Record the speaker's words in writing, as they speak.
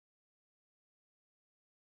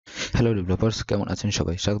Hello developers, কেমন আছেন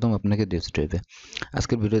সবাই? স্বাগতম আপনাকে DevsDrive-এ।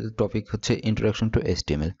 আজকের ভিডিওতে টপিক হচ্ছে ইন্ট্রোডাকশন টু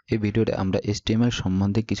HTML। এই ভিডিওতে আমরা HTML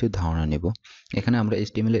সম্বন্ধে কিছু ধারণা নেব। এখানে আমরা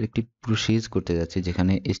HTML এর একটি পুরো সিরিজ করতে যাচ্ছি,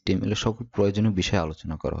 যেখানে HTML এর সকল প্রয়োজনীয় বিষয়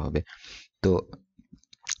আলোচনা করা হবে। তো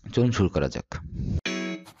চলুন শুরু করা যাক।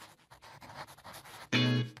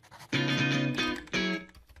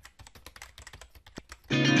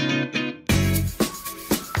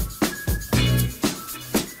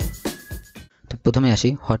 প্রথমে আসি,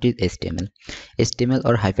 what is HTML? HTML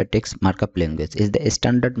or hypertext markup language is the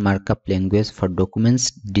standard markup language for documents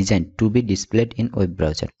designed to be displayed in web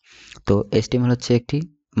browser. তো HTML হচ্ছে একটি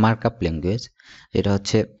মার্কআপ ল্যাঙ্গুয়েজ, যেটা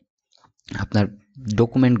হচ্ছে আপনার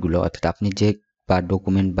ডকুমেন্টগুলো, অর্থাৎ আপনি যে বা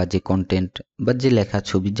ডকুমেন্ট বা যে কন্টেন্ট বা যে লেখা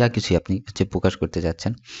ছবি যা কিছুই আপনি হচ্ছে প্রকাশ করতে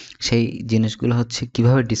যাচ্ছেন, সেই জিনিসগুলো হচ্ছে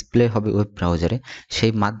কিভাবে ডিসপ্লে হবে ওয়েব ব্রাউজারে,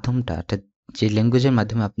 সেই মাধ্যমটা, অর্থাৎ যে ল্যাঙ্গুয়েজের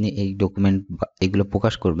মাধ্যমে আপনি এই ডকুমেন্ট বা এগুলো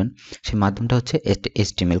প্রকাশ করবেন, সেই মাধ্যমটা হচ্ছে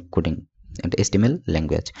HTML কোডিং, HTML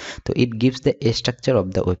ল্যাঙ্গুয়েজ। তো it gives the structure of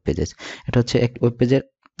the web pages. এটা হচ্ছে এক ওয়েব পেজের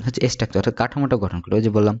হচ্ছে স্ট্রাকচার, অর্থাৎ কাঠামোটা গঠন করে। ওই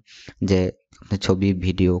যে বললাম যে ছবি,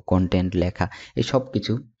 ভিডিও, কন্টেন্ট, লেখা, এই সব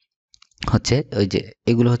কিছু হচ্ছে ওই যে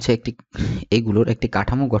এগুলো হচ্ছে এগুলোর একটি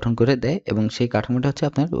কাঠামো গঠন করে দেয়, এবং সেই কাঠামোটা হচ্ছে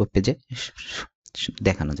আপনার ওয়েব পেজে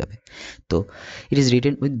দেখানো যাবে। তো it is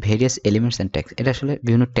written with various elements and tags. এটা আসলে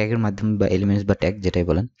বিভিন্ন ট্যাগের মাধ্যমে বা এলিমেন্টস বা ট্যাগ যেটাই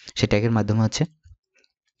বলেন, সেই ট্যাগের মাধ্যমে হচ্ছে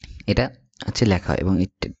এটা হচ্ছে লেখা হয়। এবং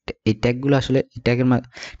এই ট্যাগগুলো আসলে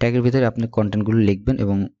ট্যাগের ভিতরে আপনি কন্টেন্টগুলো লিখবেন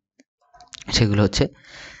এবং সেগুলো হচ্ছে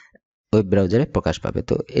ওয়েব ব্রাউজারে প্রকাশ পাবে।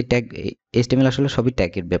 তো এই ট্যাগ, HTML আসলে সবই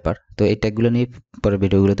ট্যাগের ব্যাপার। তো এই ট্যাগগুলো নিয়ে পরে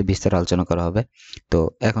ভিডিওগুলোতে বিস্তার আলোচনা করা হবে। তো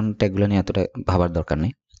এখন ট্যাগগুলো নিয়ে এতটা ভাবার দরকার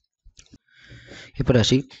নেই। এরপরে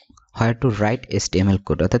আসি, হোয়ার টু রাইট HTML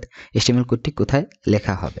কোড, অর্থাৎ HTML কোডটি কোথায়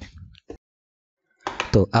লেখা হবে।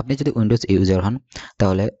 তো আপনি যদি উইন্ডোজ ইউজার হন,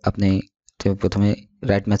 তাহলে আপনি প্রথমে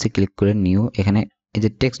রাইট ম্যাচে ক্লিক করে নিউ, এখানে এই যে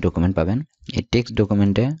টেক্সট ডকুমেন্ট পাবেন, এই টেক্সট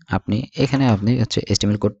ডকুমেন্টে আপনি হচ্ছে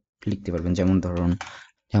HTML কোড লিখতে পারবেন। যেমন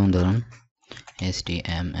ধরুন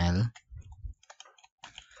HTML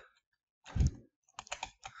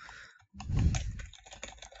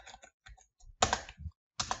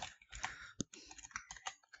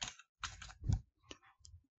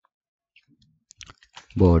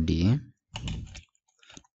body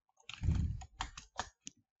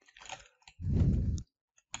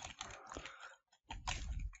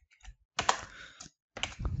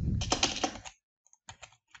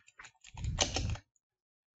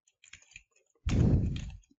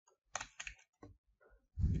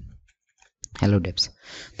হ্যালো ডেভস।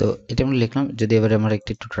 তো এটা আমরা লিখলাম। যদি এবারে আমরা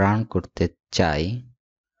একটু রান করতে চাই,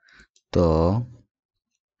 তো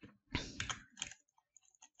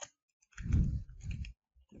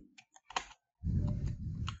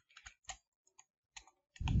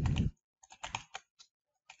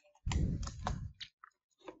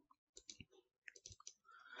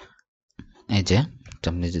এই যে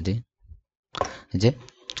আপনি যদি এই যে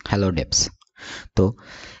হ্যালো ডেভস, তো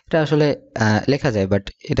এটা আসলে লেখা যায়, বাট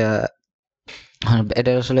এটা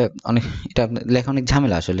আসলে অনেক, এটা লেখা অনেক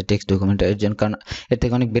ঝামেলা আসলে টেক্সট ডকুমেন্টের জন্য, কারণ এর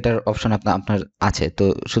থেকে অনেক বেটার অপশন আপনার আছে। তো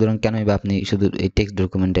সুতরাং কেনই বা আপনি শুধু এই টেক্সট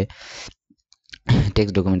ডকুমেন্টে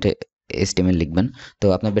HTML লিখবেন? তো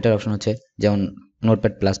আপনার বেটার অপশন হচ্ছে যেমন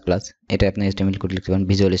নোটপ্যাড প্লাস প্লাস, এটা আপনি HTML কোড লিখতে পারেন,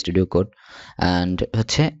 ভিজুয়াল স্টুডিও কোড অ্যান্ড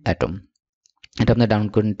হচ্ছে অ্যাটম, এটা আপনার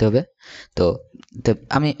ডাউনলোড করে নিতে হবে। তো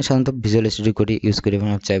আমি সাধারণত ভিজুয়াল স্টুডিও কোড ইউজ করি, এবং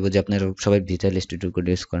আমি চাইবো যে আপনারা সবাই ভিজুয়াল স্টুডিও কোড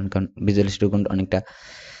ইউজ করেন, কারণ ভিজুয়াল স্টুডিও কোড অনেকটা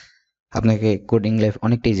আপনাকে কোডিং লাইফ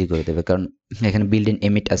অনেকটা ইজি করে দেবে, কারণ এখানে বিল্ড ইন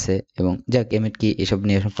এমিট আছে, এবং যাক এমিট কি এসব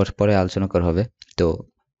নিয়ে পরে আলোচনা করা হবে। তো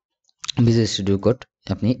ভিজুয়াল স্টুডিও কোড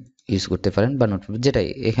আপনি ইউজ করতে পারেন, বা নোট, যেটাই।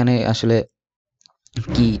 এখানে আসলে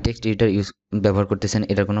কি টেক্সট এডিটর ব্যবহার করতেছেন,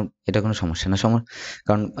 এটা কোনো সমস্যা না।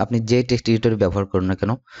 কারণ আপনি যে টেক্সট এডিটর ব্যবহার করুন না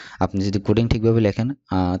কেন, আপনি যদি কোডিং ঠিকভাবে লেখেন,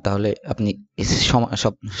 তাহলে আপনি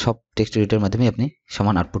সব টেক্সট এডিটরের মাধ্যমে আপনি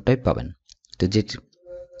সমান আউটপুটটাই পাবেন। তো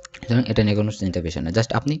এটা নিয়ে কোনো চিন্তা বিষয় না।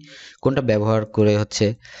 জাস্ট আপনি কোনটা ব্যবহার করে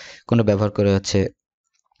হচ্ছে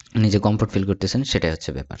নিজে কমফোর্ট ফিল করতেছেন, সেটাই হচ্ছে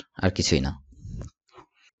ব্যাপার, আর কিছুই না।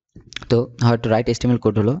 তো how to right HTML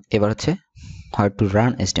code হলো। এবার হচ্ছে how to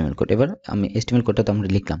run HTML code. এবার আমি HTML কোডটা তো আমরা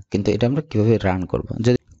লিখলাম, কিন্তু এটা আমরা কিভাবে রান করব।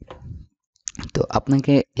 তো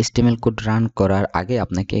আপনাকে HTML কোড রান করার আগে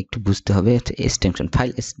আপনাকে একটু বুঝতে হবে এক্সটেনশন,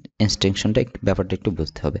 ফাইল এক্সটেনশনটা ব্যাপারটা একটু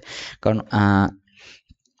বুঝতে হবে। কারণ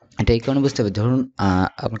এটা এই কারণে বুঝতে হবে, ধরুন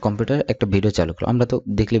আপনার কম্পিউটার একটা ভিডিও চালু করলো, আমরা তো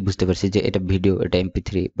দেখলে বুঝতে পারছি যে এটা ভিডিও, এটা MP3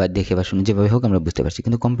 বা দেখে বা শুনে যেভাবে হোক আমরা বুঝতে পারছি,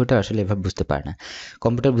 কিন্তু কম্পিউটার আসলে এভাবে বুঝতে পারে না।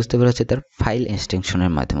 কম্পিউটার বুঝতে পারে হচ্ছে তার ফাইল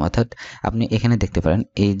এক্সটেনশনের মাধ্যমে। অর্থাৎ আপনি এখানে দেখতে পারেন,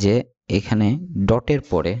 এই যে এখানে ডটের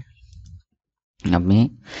পরে, আপনি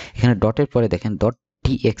এখানে ডটের পরে দেখেন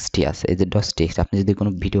 .txt আছে, এই যে .txt, আপনি যদি কোনো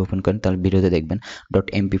ভিডিও ওপেন করেন তাহলে ভিডিওতে দেখবেন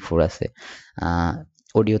 .mp4 আছে,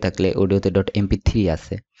 অডিও থাকলে অডিওতে .mp3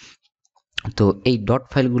 আছে। তো এই ডট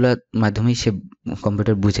ফাইলগুলোর মাধ্যমেই সে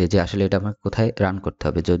কম্পিউটার বুঝে যে আসলে এটা আমার কোথায় রান করতে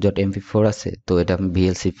হবে। যে .mp4 আছে তো এটা আমি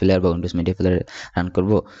ভিএলসি প্লেয়ার বা উইন্ডোজ মিডিয়া প্লেয়ারে রান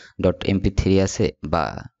করব, .mp3 আছে বা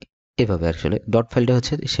এভাবে আসলে ডট ফাইলটা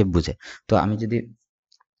হচ্ছে সে বুঝে। তো আমি যদি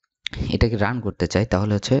এটাকে রান করতে চাই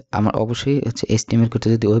তাহলে হচ্ছে আমার অবশ্যই হচ্ছে HTML করতে,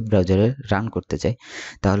 যদি ওয়েব ব্রাউজারে রান করতে চাই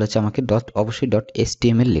তাহলে হচ্ছে আমাকে অবশ্যই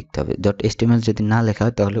 .html লিখতে হবে। .html যদি না লেখা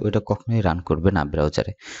হয় তাহলে ওইটা কখনোই রান করবে না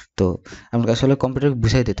ব্রাউজারে। তো আমাকে আসলে কম্পিউটারকে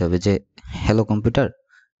বুঝাই দিতে হবে যে হ্যালো কম্পিউটার,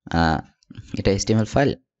 এটা HTML ফাইল,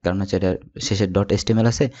 কারণ হচ্ছে এটা শেষে .html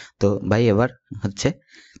আছে, তো ভাই এবার হচ্ছে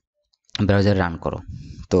ব্রাউজার রান করো।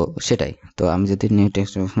 তো সেটাই। তো আমি যদি নিউ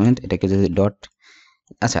টেক্সট ডকুমেন্ট এটাকে যদি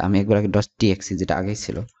আচ্ছা আমি একবার আগে .txt যেটা আগেই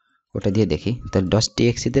ছিল ওটা দিয়ে দেখি, তাহলে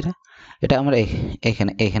 .txt দিয়ে এটা আমার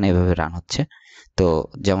এখানে এভাবে রান হচ্ছে। তো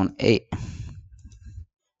যেমন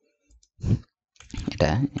এটা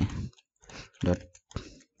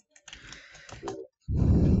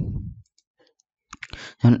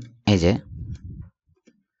এই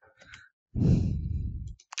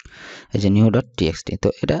যে new.txt, তো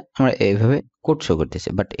এটা আমরা এইভাবে কোড শো করতেছে।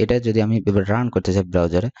 বাট এটা যদি আমি এবার রান করতে চাই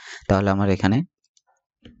ব্রাউজারে তাহলে আমার এখানে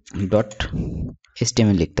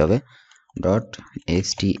 .html লিখতে হবে,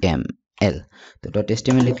 .html। তো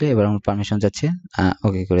 .html লিখলে এবার আমার পারমিশন যাচ্ছে,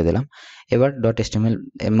 ওকে করে দিলাম। এবার .html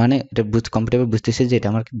মানে এটা কম্পিউটার বুঝতেছে যে এটা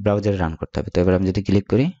আমার ব্রাউজারে রান করতে হবে। তো এবার আমি যদি ক্লিক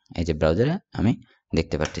করি এই যে ব্রাউজারে আমি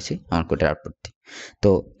দেখতে পারতেছি আমার কোডের আউটপুটটি। তো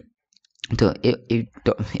এই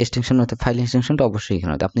এক্সটেনশন অর্থাৎ ফাইল এক্সটেনশনটা অবশ্যই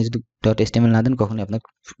এখানে হতে, আপনি যদি .html না দেন কখনোই আপনার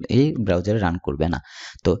এই ব্রাউজারে রান করবে না।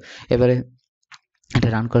 তো এবারে এটা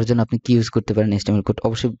রান করার জন্য আপনি কি ইউজ করতে পারেন, HTML কোড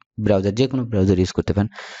অবশ্যই ব্রাউজার, যে কোনো ব্রাউজার ইউজ করতে পারেন,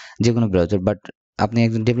 যে কোনো ব্রাউজার। বাট আপনি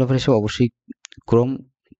একজন ডেভেলপার হিসেবে অবশ্যই ক্রোম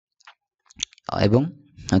এবং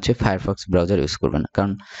হচ্ছে ফায়ারফক্স ব্রাউজার ইউজ করবেন,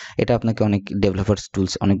 কারণ এটা আপনাকে অনেক ডেভেলপার্স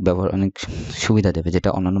টুলস অনেক সুবিধা দেবে যেটা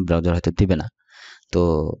অন্যান্য ব্রাউজার হয়তো দিবে না। তো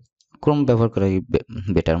ক্রোম ব্যবহার করাই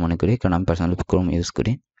বেটার মনে করি, কারণ আমি পার্সোনালি ক্রোম ইউজ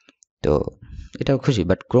করি। তো এটাও খুশি,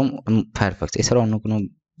 বাট ক্রোম ফায়ারফক্স এছাড়া অন্য কোনো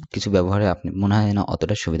কিছু ব্যবহারে আপনি মনে হয় না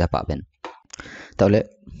অতটা সুবিধা পাবেন। তাহলে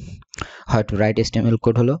how to write HTML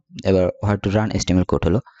code হলো, এবার how to run HTML code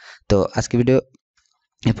হলো। তো আজকে ভিডিও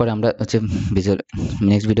এরপরে আমরা হচ্ছে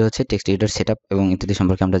নেক্সট ভিডিও হচ্ছে টেক্সট এডিটর সেটআপ এবং ইত্যাদি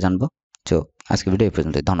সম্পর্কে আমরা জানবো। তো আজকে ভিডিও এই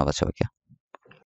পর্যন্তই। ধন্যবাদ সবাইকে।